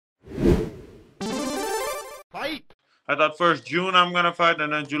I thought first June I'm gonna fight,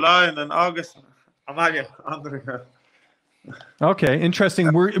 and then July, and then August. Amalia, Andre. Okay,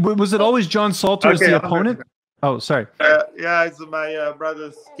 interesting. Was it always John Salter as the opponent? Andre. Oh, sorry. Yeah, it's my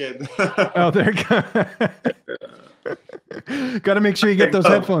brother's kid. Oh, there you go. Got to make sure you get those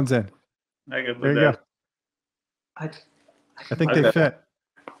headphones in. There you go. I think they fit.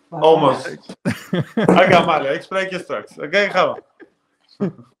 Almost. Oké, Amalia, ik spreek je straks. Oké, gaan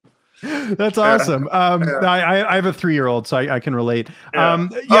we. That's awesome. I have a 3-year-old, so I can relate. How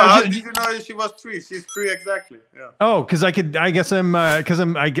did you know she was 3? She's 3 exactly. Yeah. Oh, because I guess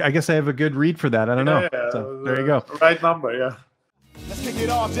I have a good read for that. I don't know. So, there you go. Right number, yeah. Let's kick it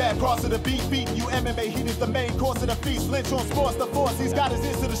off, Jack, cross to the beat, beating you MMA, heat is the main course of the feast. Lynch on sports, the force, he's got his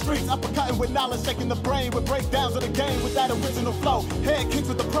ears to the streets. Uppercutting with knowledge, shaking the brain with breakdowns of the game with that original flow. Head kicks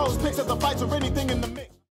with the pros, picks of the fights or anything in the mix.